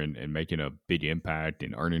nowhere and making a big impact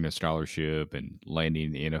and earning a scholarship and landing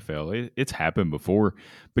in the NFL. It's happened before,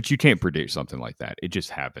 but you can't predict something like that. It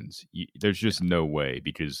just happens. There's just no way,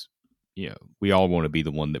 because we all want to be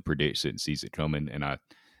the one that predicts it and sees it coming. And I'm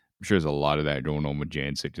sure there's a lot of that going on with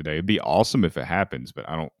Jancic today. It'd be awesome if it happens, but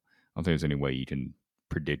I don't think there's any way you can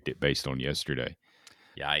predict it based on yesterday.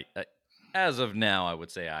 Yeah, I as of now, I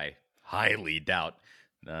would say I highly doubt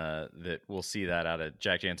that we'll see that out of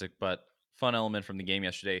Jack Jancic. But fun element from the game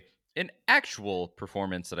yesterday, an actual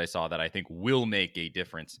performance that I saw that I think will make a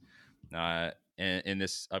difference in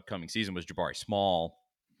this upcoming season was Jabari Small.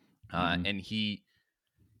 And he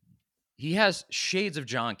has shades of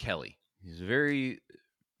John Kelly. He's very,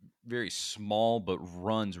 very small, but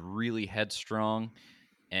runs really headstrong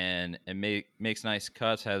and makes nice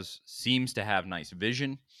cuts, seems to have nice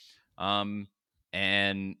vision.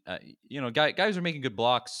 And, guys are making good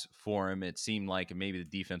blocks for him. It seemed like maybe the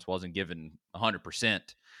defense wasn't given 100%.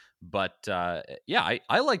 But,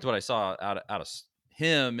 I liked what I saw out of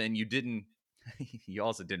him. And you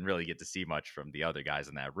also didn't really get to see much from the other guys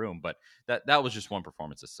in that room. But that was just one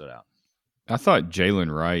performance that stood out. I thought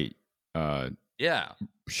Jalen Wright Yeah.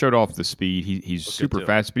 showed off the speed. He's Looked super good, too.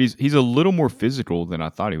 fast, but he's a little more physical than I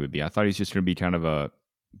thought he would be. I thought he's just going to be kind of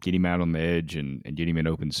get him out on the edge and get him in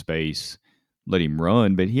open space, let him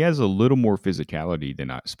run. But he has a little more physicality than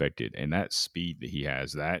I expected, and that speed that he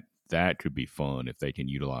has, that could be fun if they can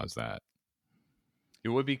utilize that. It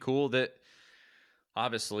would be cool that,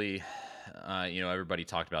 obviously, everybody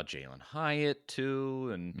talked about Jalen Hyatt too,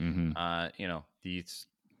 and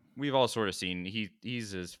we've all sort of seen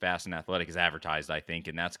he's as fast and athletic as advertised, I think,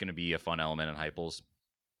 and that's going to be a fun element in Heupel's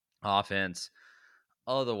offense.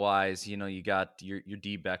 Otherwise, you got your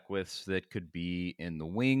D Beckwiths that could be in the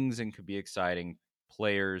wings and could be exciting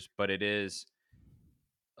players, but it is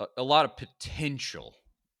a lot of potential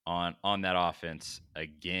on that offense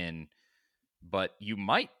again. But you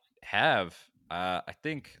might have, I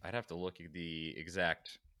think I'd have to look at the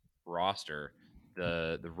exact roster.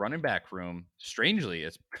 The running back room, strangely,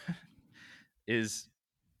 is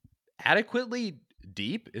adequately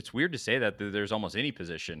deep. It's weird to say that there's almost any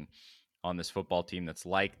position on this football team that's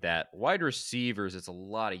like that. Wide receivers, it's a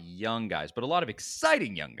lot of young guys, but a lot of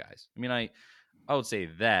exciting young guys. I mean, I would say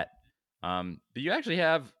that. But you actually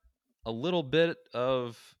have a little bit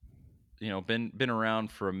of, been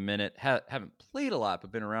around for a minute, haven't played a lot,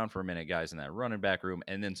 but been around for a minute, guys in that running back room,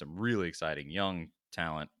 and then some really exciting young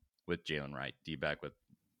talent with Jalen Wright, D-back with,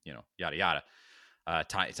 yada yada,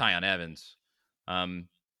 Tyon Evans,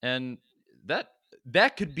 and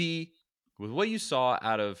that could be, with what you saw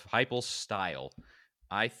out of Heupel's style,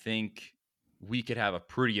 I think we could have a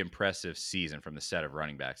pretty impressive season from the set of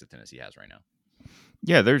running backs that Tennessee has right now.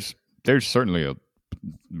 Yeah, there's certainly a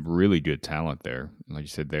really good talent there, like you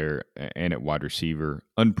said there, and at wide receiver,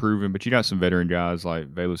 unproven, but you got some veteran guys like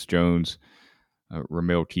Velus Jones,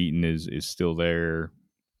 Ramel Keaton is still there,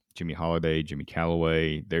 Jimmy Holiday, Jimmy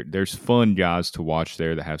Callaway. There's fun guys to watch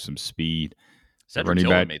there that have some speed. Cedric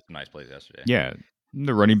Tillman made some nice plays yesterday. Yeah,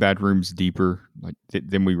 the running back room's deeper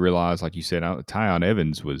than we realized. Like you said, Tyon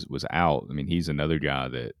Evans was out. I mean, he's another guy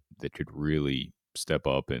that could really step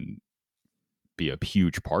up and be a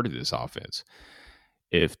huge part of this offense.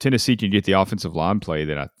 If Tennessee can get the offensive line play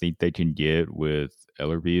that I think they can get with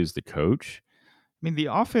Ellerbe as the coach, I mean, the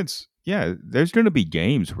offense, yeah, there's going to be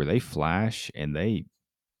games where they flash and they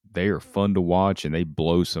are fun to watch and they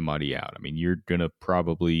blow somebody out. I mean, you're going to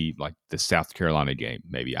probably, like the South Carolina game,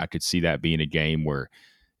 maybe I could see that being a game where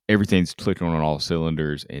everything's clicking on all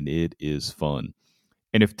cylinders and it is fun.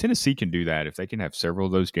 And if Tennessee can do that, if they can have several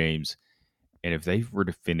of those games, and if they were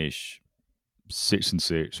to finish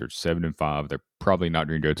 6-6 or 7-5, they're probably not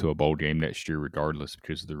going to go to a bowl game next year regardless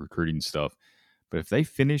because of the recruiting stuff. But if they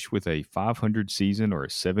finish with a 500 season or a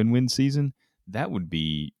 7-win season, that would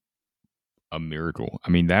be a miracle. I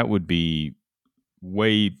mean, that would be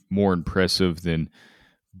way more impressive than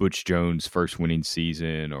Butch Jones' first winning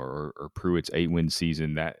season or Pruitt's 8-win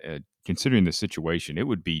season. That considering the situation, it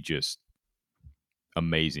would be just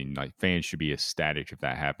amazing. Like, fans should be ecstatic if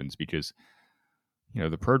that happens because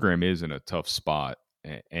the program is in a tough spot.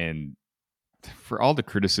 And for all the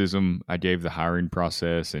criticism I gave the hiring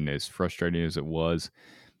process, and as frustrating as it was,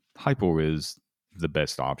 Heupel is the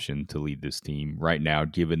best option to lead this team right now,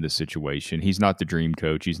 given the situation. He's not the dream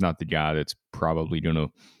coach. He's not the guy that's probably going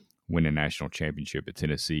to win a national championship at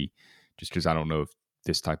Tennessee, just because I don't know if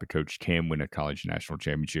this type of coach can win a college national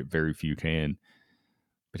championship. Very few can.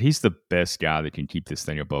 But he's the best guy that can keep this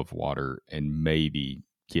thing above water and maybe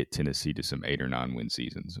get Tennessee to some 8 or 9 win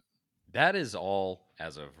seasons. That is all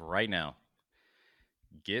as of right now.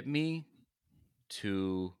 Get me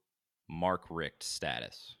to Mark Richt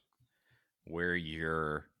status, where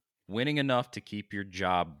you're winning enough to keep your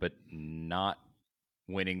job, but not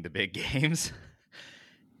winning the big games.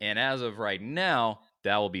 And as of right now,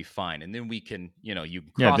 that will be fine. And then we can, you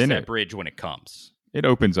cross that bridge when it comes. It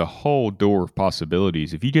opens a whole door of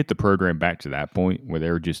possibilities. If you get the program back to that point where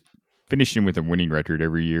they're just finishing with a winning record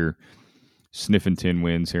every year, sniffing 10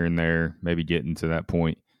 wins here and there, maybe getting to that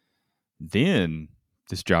point, then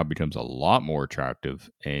this job becomes a lot more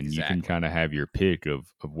attractive, and You can kind of have your pick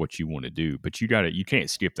of what you want to do. But you can't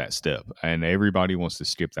skip that step, and everybody wants to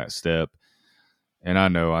skip that step. And I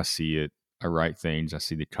know I see it. I write things. I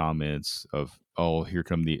see the comments of, oh, here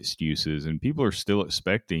come the excuses, and people are still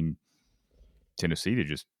expecting Tennessee to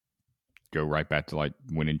just go right back to like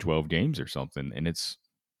winning 12 games or something. And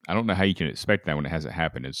I don't know how you can expect that when it hasn't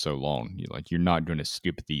happened in so long. You're not going to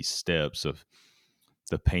skip these steps of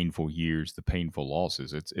the painful years, the painful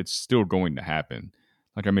losses. It's still going to happen.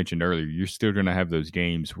 Like I mentioned earlier, you're still going to have those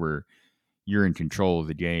games where you're in control of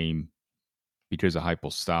the game because of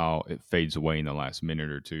Heupel's style. It fades away in the last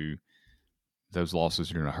minute or two. Those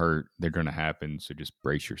losses are going to hurt. They're going to happen. So just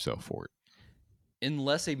brace yourself for it.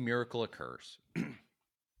 Unless a miracle occurs.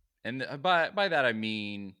 And by that, I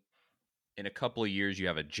mean, in a couple of years, you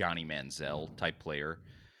have a Johnny Manziel type player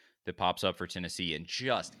that pops up for Tennessee and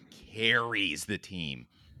just carries the team.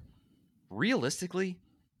 Realistically,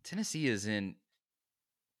 Tennessee is in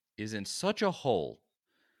such a hole.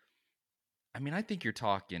 I mean, I think you're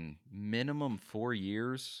talking minimum 4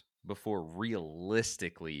 years before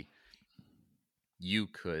realistically you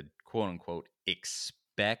could, quote unquote,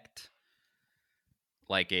 expect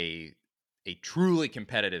like a truly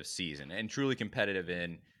competitive season. And truly competitive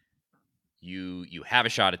in you have a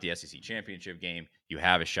shot at the SEC championship game, you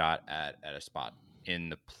have a shot at a spot in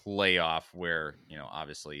the playoff where,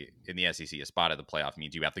 obviously in the SEC, a spot at the playoff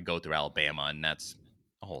means you have to go through Alabama, and that's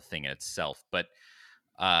a whole thing in itself. But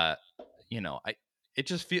it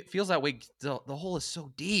just feels that way. The hole is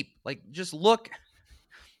so deep. Like, just look.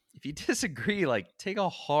 If you disagree, like, take a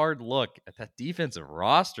hard look at that defensive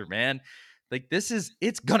roster, man. Like,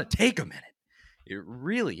 it's gonna take a minute. It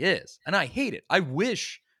really is, and I hate it. I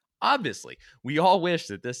wish, obviously, we all wish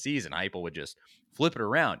that this season Heupel would just flip it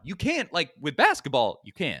around. You can't, like with basketball,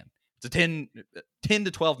 you can. It's a 10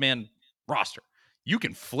 to 12 man roster. You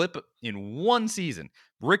can flip it in one season.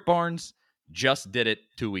 Rick Barnes just did it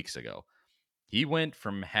 2 weeks ago. He went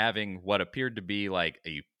from having what appeared to be like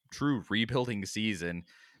a true rebuilding season,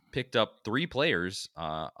 picked up 3 players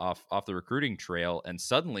off the recruiting trail, and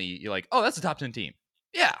suddenly you're like, oh, that's a top 10 team.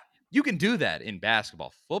 Yeah, you can do that in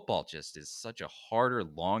basketball. Football just is such a harder,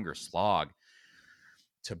 longer slog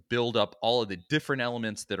to build up all of the different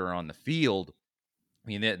elements that are on the field. I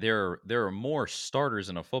mean, there are more starters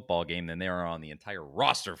in a football game than there are on the entire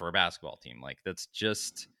roster for a basketball team. Like, that's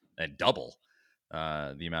just a double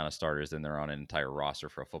the amount of starters than there are on an entire roster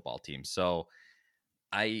for a football team. So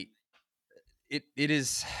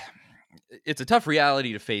it's a tough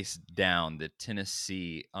reality to face down that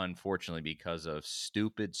Tennessee, unfortunately, because of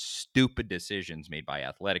stupid decisions made by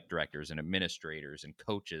athletic directors and administrators and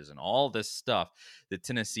coaches and all this stuff, that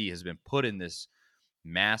Tennessee has been put in this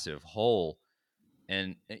massive hole.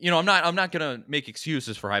 And, I'm not going to make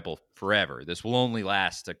excuses for Heupel forever. This will only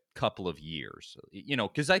last a couple of years,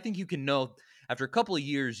 because I think you can know after a couple of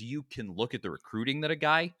years, you can look at the recruiting that a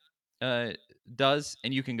guy does,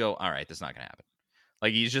 and you can go, all right, that's not going to happen.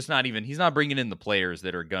 Like, he's not bringing in the players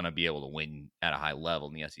that are going to be able to win at a high level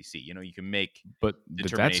in the SEC. You can make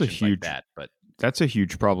determinations like that. But that's a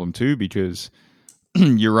huge problem too, because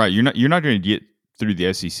you're right. You're not going to get through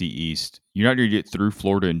the SEC East. You're not going to get through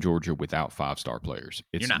Florida and Georgia without 5-star players.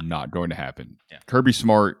 It's not going to happen. Yeah. Kirby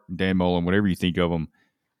Smart, Dan Mullen, whatever you think of them,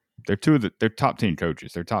 they're they're top 10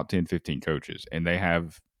 coaches. They're top 10, 15 coaches, and they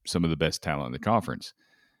have some of the best talent in the conference.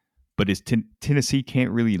 But Tennessee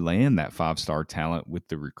can't really land that 5-star talent with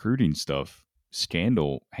the recruiting stuff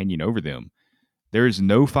scandal hanging over them. There is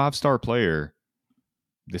no 5-star player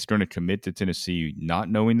that's going to commit to Tennessee not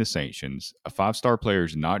knowing the sanctions. A 5-star player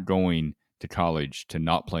is not going to college to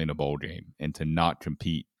not play in a bowl game and to not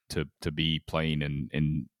compete to be playing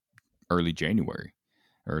in early January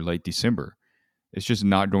or late December. It's just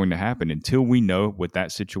not going to happen until we know what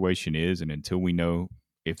that situation is, and until we know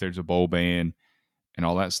if there's a bowl ban and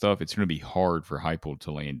all that stuff. It's going to be hard for Heupel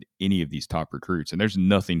to land any of these top recruits, and there's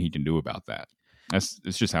nothing he can do about that. It's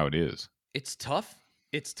just how it is. It's tough.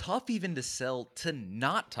 It's tough even to sell to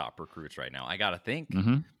not top recruits right now. I got to think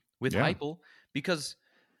with Heupel, because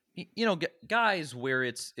guys where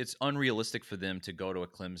it's unrealistic for them to go to a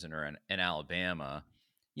Clemson or an Alabama,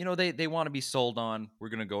 they want to be sold on, we're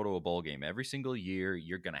going to go to a bowl game every single year.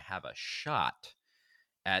 You're going to have a shot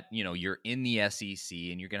at, you're in the SEC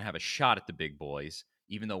and you're going to have a shot at the big boys,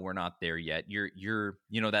 even though we're not there yet. You're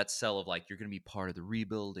that sell of like, you're going to be part of the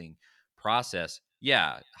rebuilding process.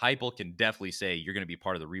 Yeah, Heupel can definitely say you're going to be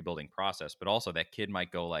part of the rebuilding process, but also that kid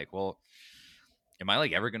might go like, well, am I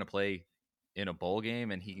like ever going to play in a bowl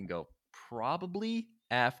game? And he can go, probably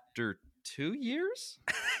after 2 years.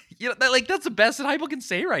 That's the best that Heupel can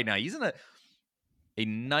say right now. He's in a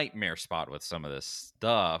nightmare spot with some of this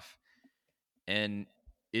stuff, and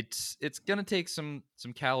it's gonna take some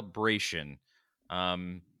calibration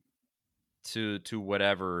to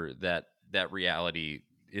whatever that reality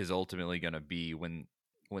is ultimately gonna be when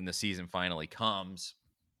the season finally comes.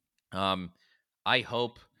 I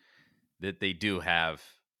hope that they do have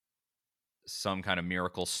some kind of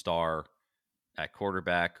miracle star at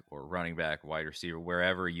quarterback or running back, wide receiver,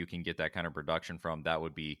 wherever you can get that kind of production from. That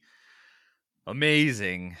would be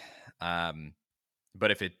amazing. But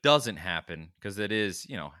if it doesn't happen, because it is,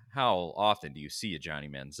 how often do you see a Johnny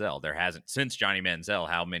Manziel? There hasn't since Johnny Manziel.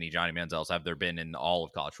 How many Johnny Manziels have there been in all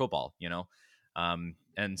of college football?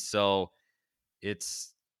 And so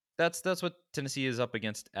that's what Tennessee is up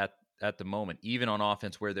against at the moment, even on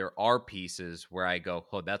offense, where there are pieces where I go,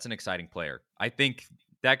 oh, that's an exciting player. I think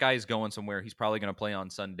that guy is going somewhere. He's probably going to play on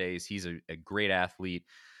Sundays. He's a great athlete,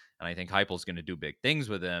 and I think Heupel's going to do big things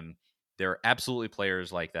with him. There are absolutely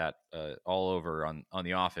players like that all over on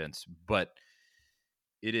the offense, but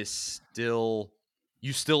it is still,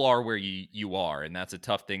 you still are where you are, and that's a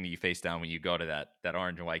tough thing that you face down when you go to that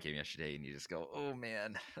orange and white game yesterday, and you just go, oh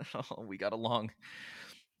man, we got a long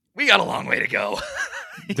way to go.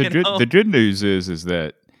 The good news is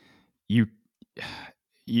that you're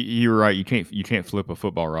right. You can't flip a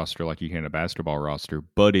football roster like you can a basketball roster,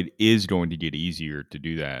 but it is going to get easier to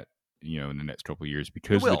do that, in the next couple of years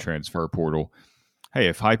because of the transfer portal. Hey,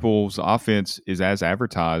 if Heupel's offense is as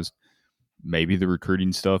advertised, maybe the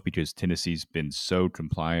recruiting stuff, because Tennessee's been so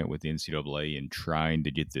compliant with the NCAA and trying to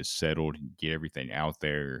get this settled and get everything out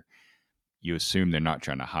there, you assume they're not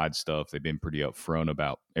trying to hide stuff. They've been pretty upfront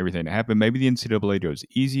about everything that happened. Maybe the NCAA goes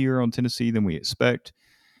easier on Tennessee than we expect.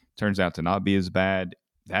 Turns out to not be as bad.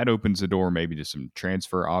 That opens the door maybe to some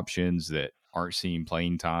transfer options that aren't seeing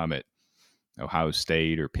playing time at Ohio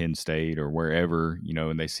State or Penn State or wherever,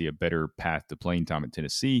 and they see a better path to playing time at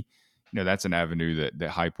Tennessee. That's an avenue that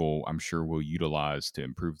Heupel, I'm sure, will utilize to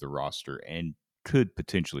improve the roster and could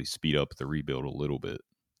potentially speed up the rebuild a little bit.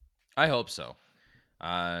 I hope so.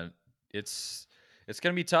 It's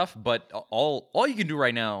going to be tough, but all you can do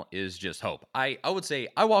right now is just hope. I would say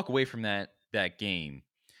I walk away from that game,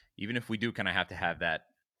 even if we do kind of have to have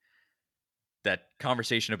that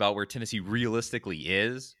conversation about where Tennessee realistically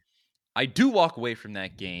is. I do walk away from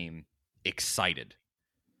that game excited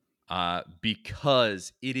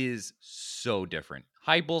because it is so different.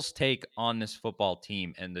 Heupel's take on this football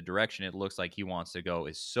team and the direction it looks like he wants to go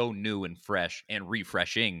is so new and fresh and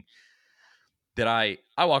refreshing that I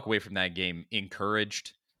walk away from that game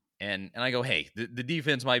encouraged, and I go, hey, the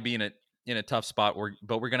defense might be in a tough spot,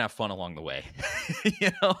 but we're gonna have fun along the way,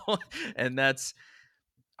 and that's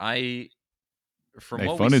what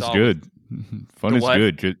fun we is saw good. Fun is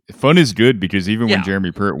good. Fun is good because even when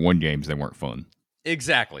Jeremy Pruitt won games, they weren't fun.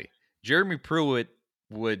 Exactly. Jeremy Pruitt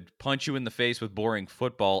would punch you in the face with boring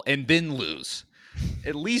football and then lose.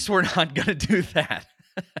 At least we're not gonna do that.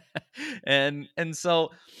 and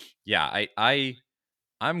so, yeah,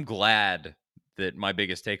 I'm glad that my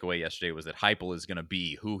biggest takeaway yesterday was that Heupel is going to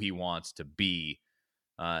be who he wants to be,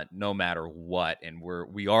 no matter what. And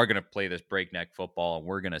we are going to play this breakneck football, and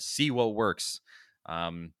we're going to see what works,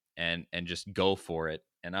 and just go for it.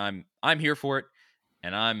 And I'm here for it,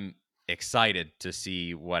 and I'm excited to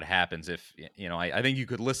see what happens. If I think you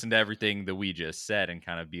could listen to everything that we just said and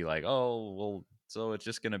kind of be like, oh, well, so it's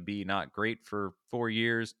just going to be not great for 4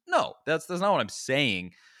 years. No, that's not what I'm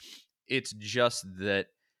saying. It's just that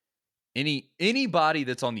anybody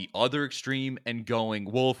that's on the other extreme and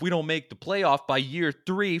going, well, if we don't make the playoff by year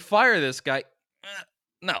 3, fire this guy.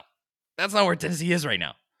 No, that's not where Tennessee is right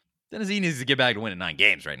now. Tennessee needs to get back to winning 9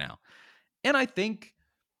 games right now. And I think,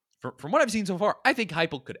 from what I've seen so far, I think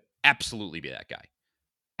Heupel could absolutely be that guy.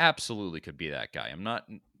 Absolutely could be that guy. I'm not,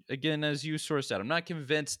 again, as you sort of said, I'm not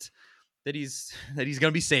convinced that he's going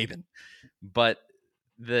to be Saban, but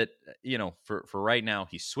that, for right now,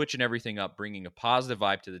 he's switching everything up, bringing a positive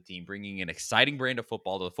vibe to the team, bringing an exciting brand of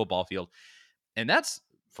football to the football field. And that's,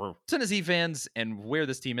 for Tennessee fans and where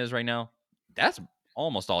this team is right now, that's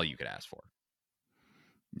almost all you could ask for.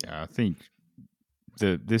 Yeah, I think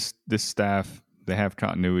this staff, they have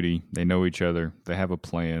continuity. They know each other. They have a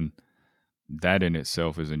plan. That in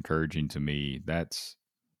itself is encouraging to me. That's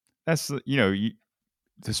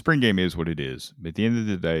the spring game is what it is. But at the end of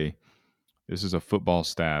the day, this is a football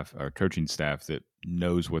staff or coaching staff that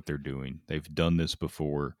knows what they're doing. They've done this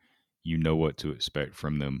before. You know what to expect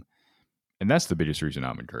from them. And that's the biggest reason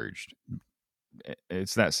I'm encouraged.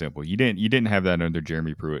 It's that simple. You didn't have that under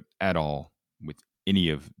Jeremy Pruitt at all with any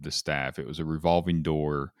of the staff. It was a revolving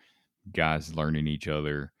door, guys learning each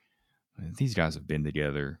other. These guys have been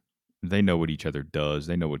together. They know what each other does.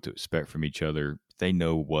 They know what to expect from each other. They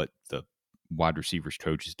know what the wide receivers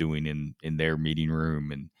coach is doing in their meeting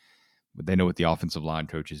room, and they know what the offensive line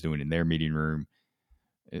coach is doing in their meeting room.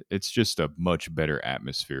 It's just a much better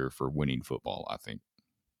atmosphere for winning football, I think.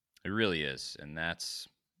 It really is. And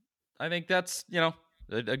I think that's,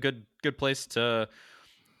 a good place to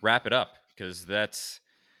wrap it up, because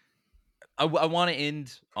I want to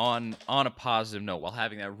end on a positive note while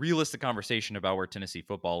having that realistic conversation about where Tennessee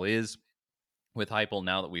football is. with Heupel,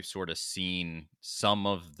 now that we've sort of seen some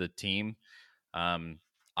of the team,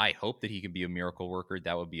 I hope that he can be a miracle worker.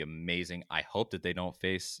 That would be amazing. I hope that they don't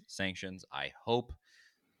face sanctions. I hope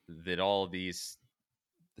that all of these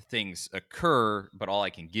things occur, but all I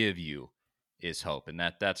can give you is hope. And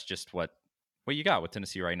that's just what you got with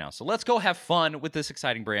Tennessee right now. So let's go have fun with this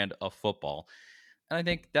exciting brand of football. And I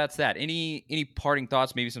think that's that. Any parting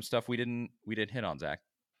thoughts? Maybe some stuff we didn't hit on, Zach.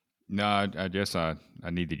 No, I guess I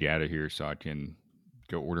need to get out of here so I can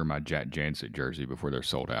go order my Jack Janset jersey before they're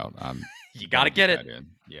sold out. You got to get it.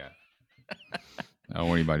 Yeah. I don't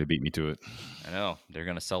want anybody to beat me to it. I know. They're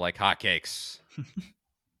going to sell like hotcakes.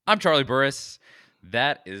 I'm Charlie Burris.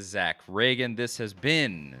 That is Zach Reagan. This has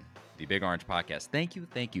been the Big Orange Podcast.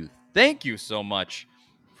 Thank you so much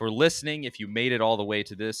for listening. If you made it all the way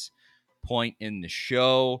to this point in the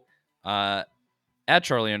show, at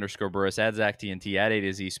Charlie_Burris, at Zach TNT, at A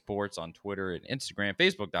to Z Sports on Twitter and Instagram,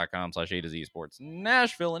 Facebook.com/A to Z Sports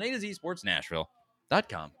Nashville, and A to Z Sports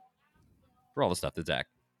Nashville.com for all the stuff that Zach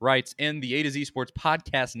writes, and the A to Z Sports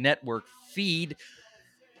Podcast Network feed.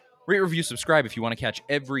 Rate, review, subscribe if you want to catch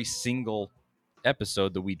every single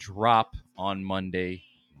episode that we drop on Monday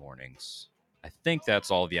mornings. I think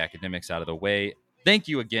that's all the academics out of the way. Thank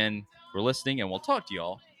you again for listening, and we'll talk to you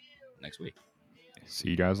all next week.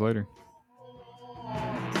 See you guys later.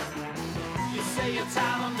 You say you're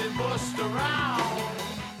talented, but